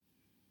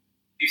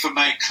If I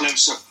may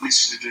close up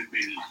Mr.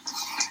 DeMille.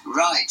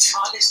 Right.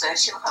 Marley's there,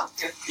 she'll help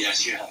you.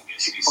 Yes, she'll help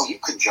you. Well, you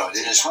can join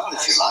in as well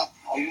if you like.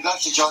 You'd like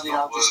to join in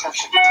our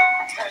discussion?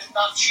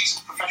 No, she's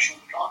a professional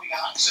driving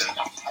actor. You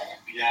have to pay her.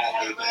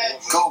 Yeah,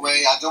 Go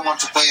away, I don't want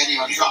to pay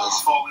anyone You've for got a this.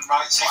 performing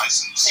rights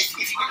licence.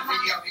 If you get a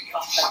video of it, you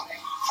have to pay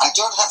me. I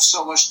don't have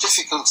so much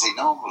difficulty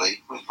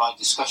normally with my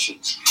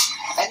discussions.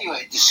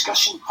 Anyway,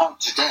 discussion point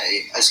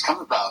today has come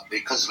about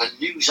because of a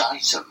news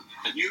item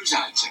a news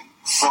item.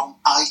 from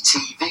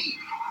ITV.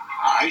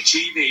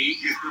 ITV.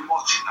 You've been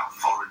watching that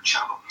foreign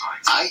channel,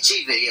 right?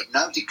 ITV have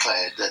now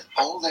declared that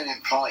all their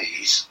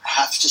employees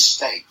have to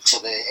state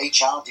to their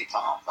HR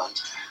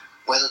department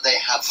whether they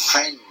have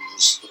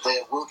friends that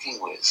they're working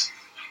with.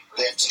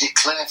 They have to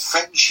declare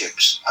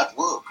friendships at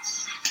work.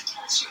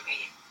 That's what you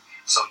mean.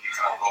 So you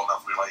can't go and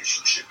have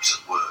relationships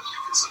at work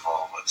because of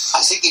all this.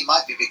 I think it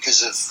might be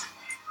because of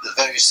the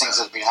various things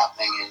that have been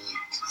happening in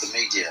the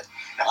media.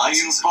 Are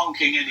you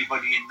bonking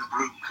anybody in the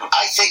broom cup?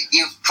 I think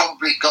you've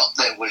probably got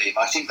there, William.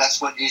 I think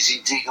that's what it is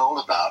indeed all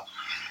about.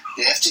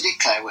 They have to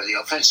declare whether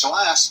you're friends. So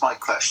I asked my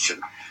question,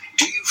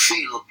 do you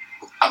feel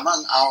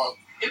among our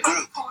It group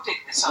was recorded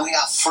this we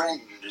are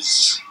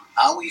friends?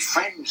 Are we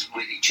friends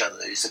with each other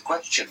is the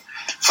question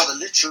for the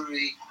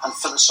Literary and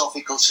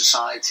Philosophical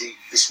Society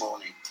this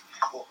morning.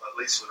 Well, at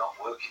least we're not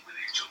working with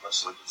each other,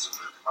 so it doesn't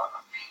really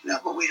matter. No,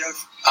 but we don't.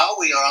 Are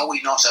we or are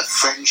we not a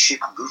friendship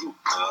group?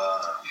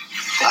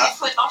 But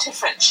if we're not a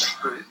friendship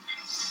group,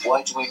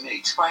 Why do we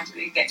meet? why do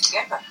we get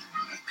together?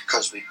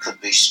 Because we could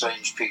be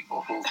strange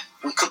people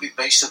we could be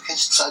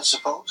masochists, I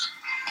suppose.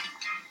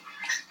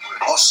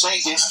 Or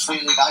sadists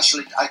feeling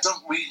I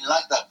don't really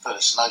like that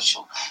person. I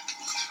shall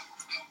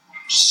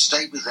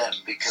stay with them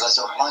because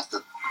I don't like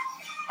them.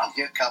 And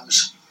here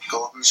comes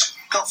Gordon's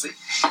coffee.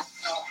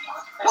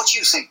 What do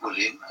you think,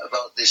 William,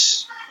 about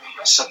this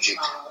subject?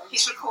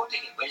 He's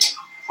recording it, William.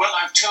 Well,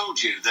 I've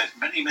told you that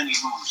many, many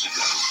moons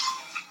ago,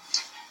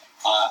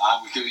 I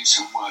was doing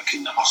some work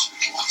in the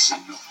hospitals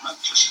in North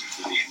Manchester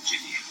for the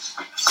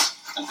engineers.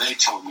 And they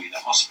told me the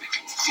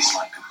hospital is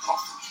like a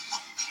brothel.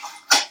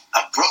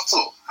 A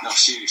brothel? No,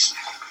 seriously.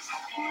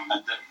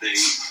 And that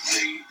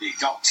the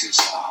doctors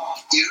are...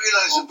 You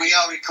realise that we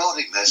are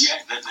recording this? Yeah,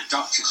 that the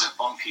doctors are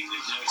bonking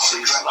the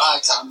nurses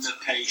Right. and the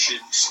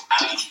patients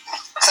and...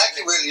 Thank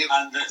you, William.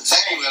 And that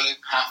Thank you, they William.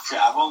 have to,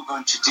 I won't go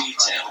into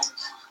detail,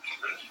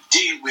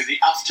 deal with the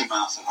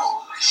aftermath of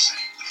all this.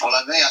 Well,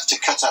 I may have to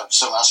cut out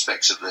some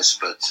aspects of this,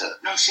 but...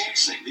 No,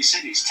 seriously, they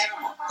said it's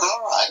terrible.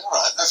 All right,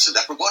 that's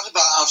enough. But what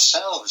about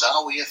ourselves?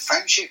 Are we a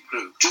friendship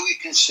group? Do we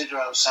consider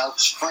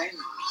ourselves friends?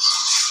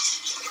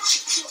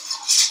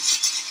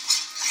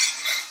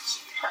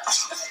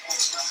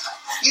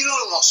 You're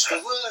all lost for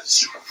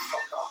words.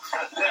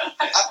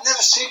 I've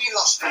never seen you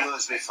lost for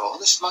words before.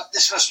 This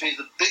must be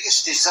the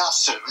biggest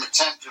disaster of an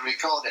attempt to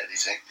record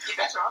anything. You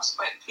better ask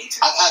about Peter.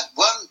 I've had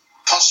one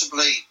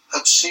possibly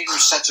obscene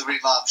set of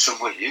remarks from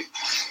William.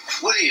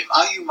 William,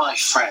 are you my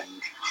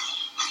friend?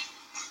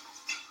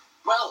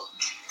 Well,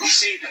 you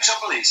see, the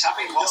trouble is,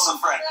 having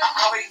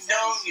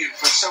known you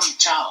for some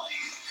time,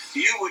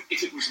 you would,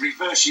 if it was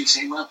reversed, you'd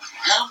say, well,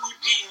 how would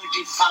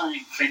you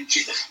define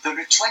friendship? There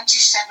are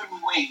 27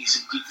 ways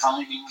of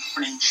defining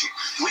friendship.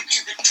 Which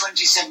of the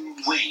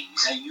 27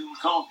 ways are you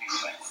talking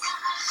about?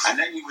 And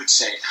then you would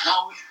say,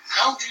 how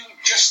do you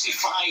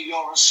justify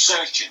your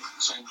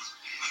assertions? And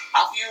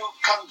have you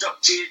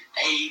conducted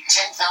a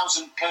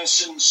 10,000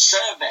 person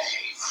survey?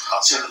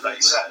 Our survey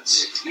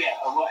says. Yeah,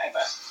 or whatever.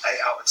 8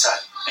 out of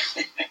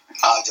 10.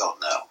 I don't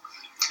know.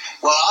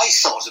 Well, I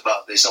thought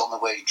about this on the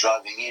way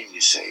driving in, you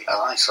see, and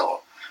I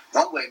thought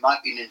one way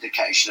might be an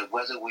indication of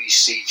whether we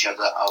see each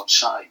other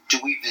outside. Do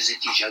we visit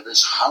each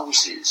other's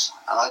houses?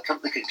 And I come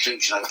to the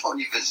conclusion I've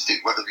only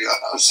visited one of your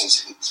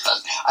houses.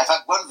 I've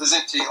had one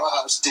visit to your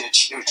house, dear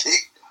Judy.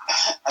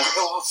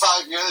 Over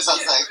 5 years, I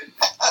think.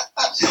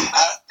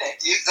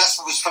 That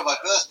was for my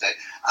birthday.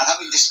 And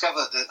having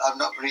discovered that I'm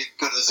not really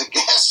good as a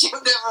guest, you've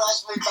never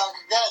asked me back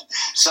again.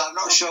 So I'm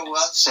not sure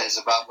what that says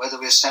about whether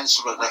we're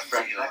sensible enough for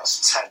your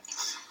next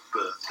 10th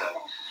birthday.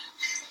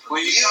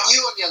 Well, you,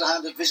 on the other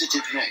hand, have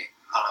visited me.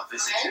 And I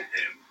visited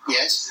him.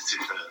 Yes.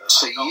 Visited her.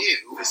 So I've not you...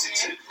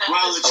 visited.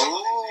 Well,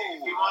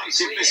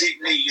 to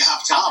visit me, you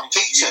have to have,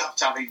 Peter. you have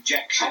to have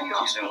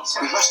injections, you know.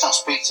 We must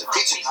ask Peter.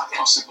 Peter,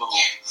 Possible.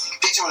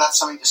 Peter will have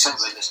something to say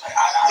with this.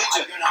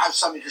 I'm going to have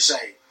something to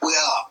say. We're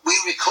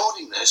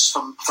recording this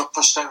for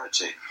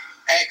posterity.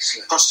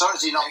 Excellent.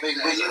 Posterity not being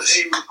with us. Are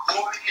you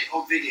recording it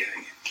or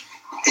videoing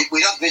it? We're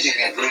not videoing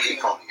it, we're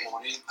recording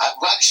it.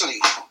 Well, actually,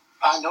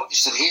 I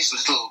noticed that his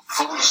little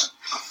phone's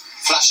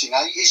flashing.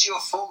 Is your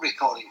phone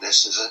recording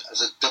this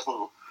as a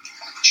double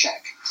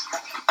check?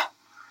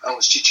 Oh,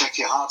 it's to check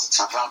your heart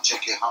attack. I'll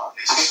check your heart.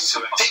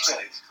 Peter,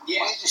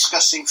 we're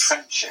discussing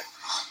friendship.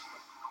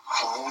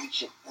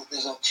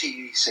 There's a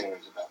TV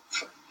series about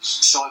friends.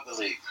 So I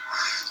believe.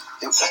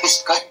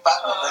 It's going back.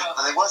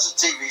 There was a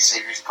TV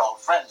series called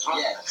Friends,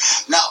 wasn't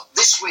there? Now,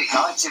 this week,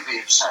 ITV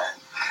have said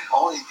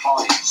all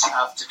employees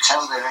have to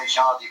tell their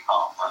HR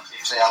department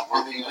if they are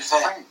working with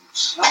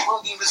friends. Not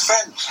working with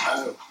friends.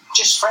 Oh.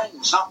 Just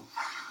friends, not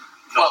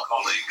not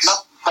colleagues.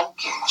 Not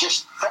bunking,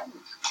 just friends.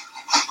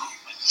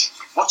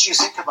 What do you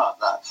think about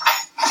that?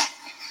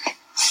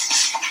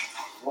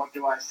 What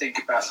do I think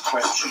about the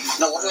question?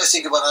 No, what do I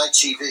think about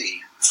ITV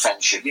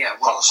friendship Yeah,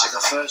 well, policy?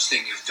 the first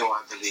thing is, do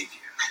I believe you?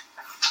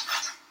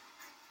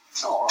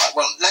 Oh, all right.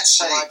 Well, let's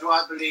say... Do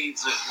I believe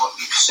that what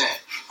you've said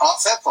Oh,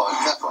 fair point,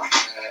 fair point.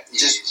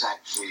 is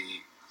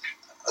actually...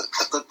 A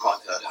good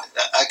point.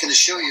 I can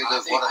assure you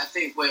that I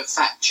think we're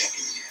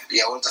fact-checking here.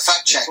 Yeah, well, the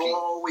fact-checking...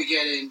 Before we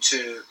get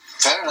into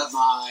Fair enough.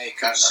 my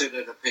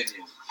considered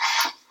opinion.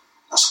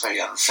 That's a very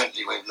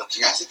unfriendly way of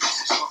looking at it.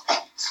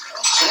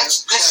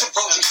 Let's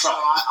suppose it's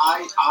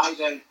right. I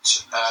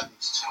don't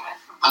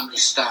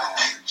understand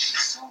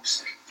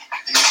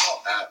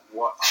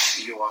what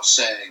you are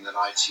saying that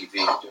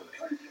ITV are doing.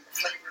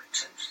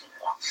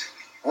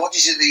 What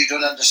is it that you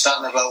don't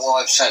understand about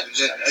what I've said?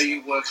 Are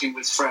you working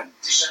with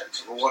friends?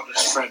 Or what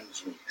does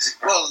friends mean?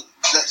 Well,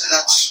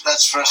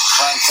 that's for us to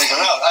try and figure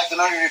out. I can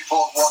only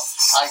report what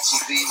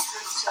ITV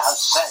has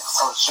said,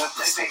 or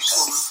certainly they've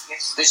said.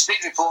 It's been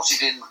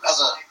reported in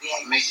other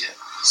media,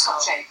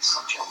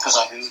 because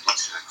I heard it.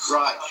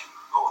 Right.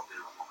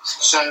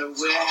 So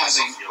we're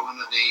having one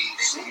of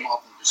these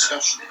modern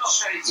discussions,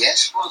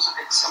 Yes?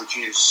 which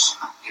is,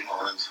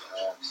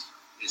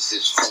 is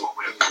this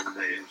fake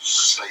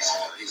news?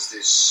 Is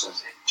this...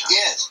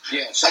 Yes.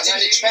 Yes. I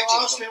didn't expect you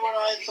it. asked me what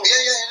I thought.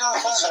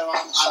 Yeah, So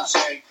I'm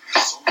saying,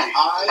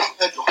 I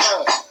had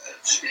heard,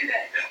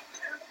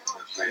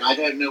 and I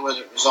don't know whether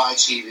it was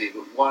ITV,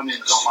 but one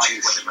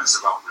institution, but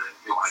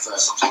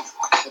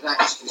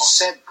actually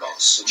said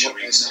this, and what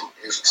they meant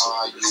is,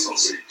 are you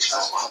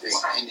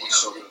having any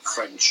sort of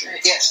friendship?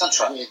 Yes, that's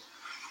right. With,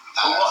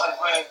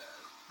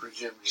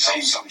 presumably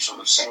of some sort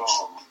of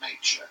sexual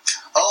nature.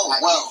 Oh,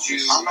 That well, gives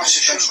you I'm not a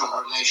so special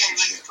sure.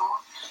 relationship.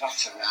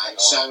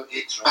 So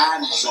it's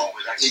banning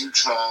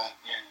intra-firm,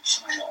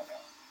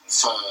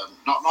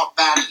 not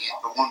banning it,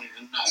 but wanting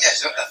to know.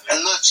 Yes,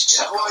 alert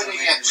itself.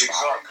 Avoiding it.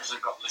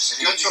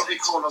 That's what we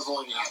call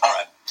avoiding it. All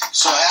right.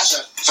 So I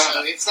asked... So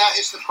if that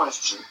is the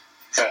question,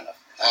 Fair enough.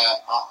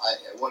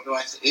 what do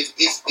I? If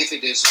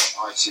it is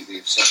what ITV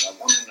have said, I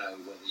want to know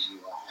whether you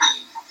are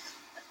having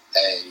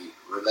a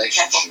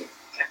relationship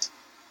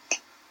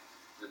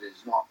that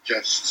is not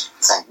just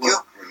Thank you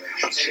work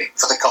relationship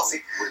for the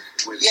coffee.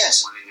 with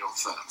Yes. someone in your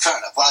firm. Fair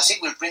enough. Well, I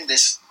think we'll bring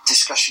this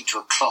discussion to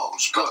a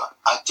close. But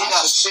I did I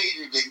ask...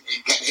 succeeded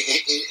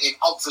in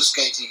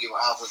obfuscating you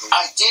out of the way.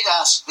 I did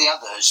ask the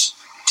others,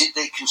 did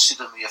they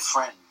consider me a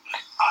friend?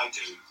 I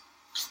do.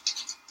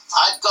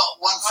 I've got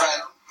one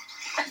friend.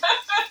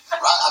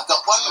 Right, I've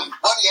got one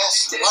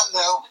yes, one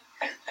no.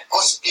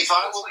 If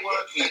I were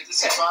working,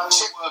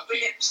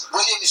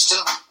 William is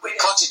still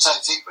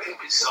cogitating.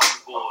 It's on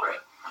the border.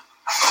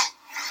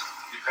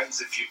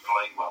 Depends if you're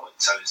playing well at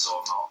tennis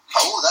or not.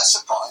 Oh, that's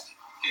the point.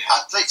 Yeah. I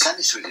play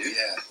tennis with you.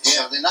 Yeah.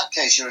 So in that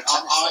case, you're a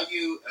tennis Are friend.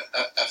 you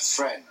a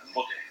friend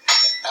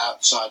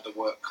outside the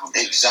work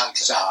context?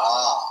 Exactly.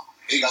 Ah.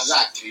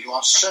 Exactly. You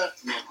are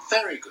certainly a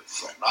very good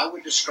friend. I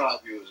would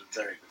describe you as a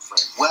very good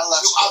friend. Well,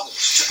 that's...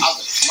 To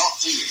others, not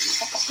to you.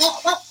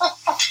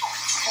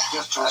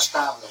 Just to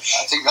establish.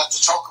 I think we have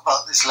to talk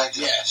about this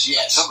later. Yes,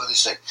 yes. Some of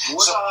this thing.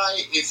 Would So-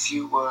 I, if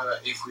we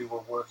were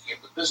working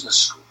at the business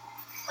school,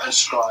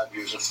 describe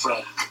you as a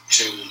friend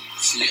to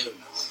Fiona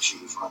when she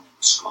was running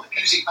the school?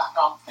 Music back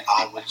on.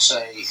 I would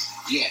say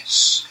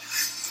yes.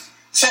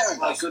 Fair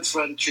My enough. good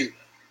friend Tudor.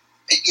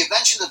 You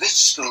mentioned the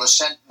business school has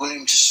sent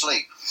William to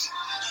sleep.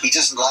 He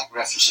doesn't like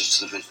references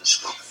to the business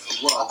school.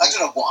 Well, I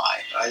don't know why.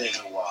 I don't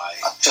know why.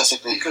 I'm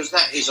perfectly... Because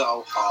that is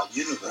our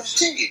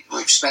university. Indeed,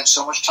 we've spent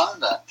so much time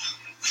there.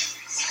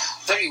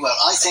 Very well.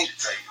 I think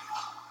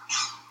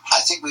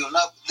we will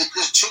now...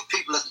 There's two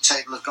people at the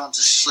table have gone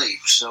to sleep,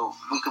 so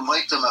we can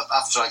wake them up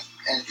after I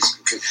end this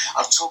conclusion.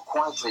 I'll talk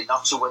quietly,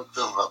 not to wake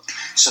them up.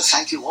 So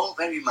thank you all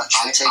very much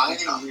for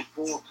taking time.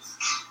 Report.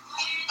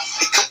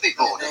 It could be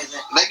boredom.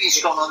 Maybe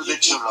it's gone on a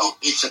bit too long.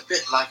 It's a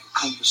bit like a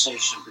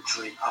conversation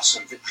between us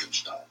and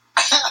Wittgenstein.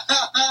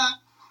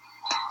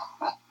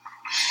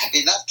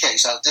 In that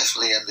case, I'll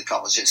definitely end the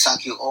conversation.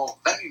 Thank you all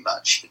very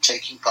much for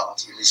taking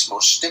part in this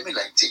most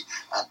stimulating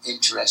and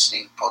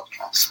interesting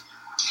podcast.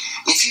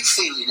 If you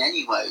feel in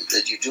any way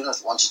that you do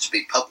not want it to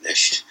be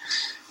published,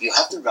 you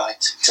have the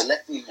right to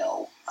let me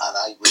know, and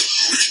I will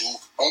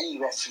remove any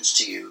reference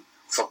to you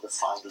from the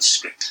final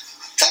script.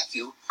 Thank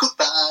you.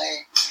 Goodbye.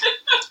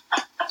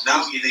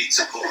 Now you need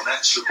to put an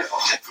extra bit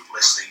on it from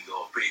listening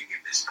or being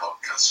in this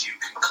podcast. You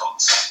can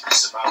contact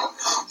Miss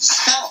Americans.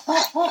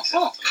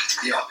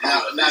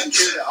 Now,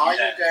 Tudor, are you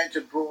going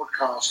to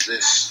broadcast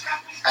this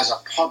as a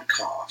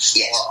podcast?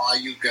 Yes. Or are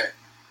you going...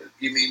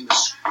 You mean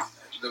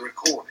the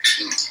recording?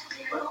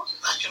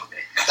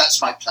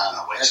 That's my plan.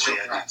 Wait till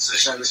he edits it.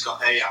 So it's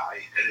got AI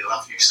and it'll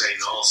have you saying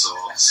all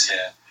sorts.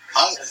 Yeah.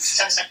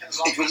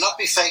 It will not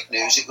be fake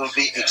news. It will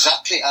be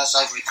exactly as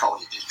I've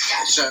recorded it.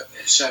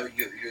 So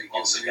you're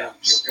going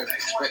to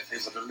expect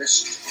people to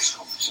listen to this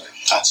conversation?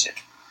 That's it.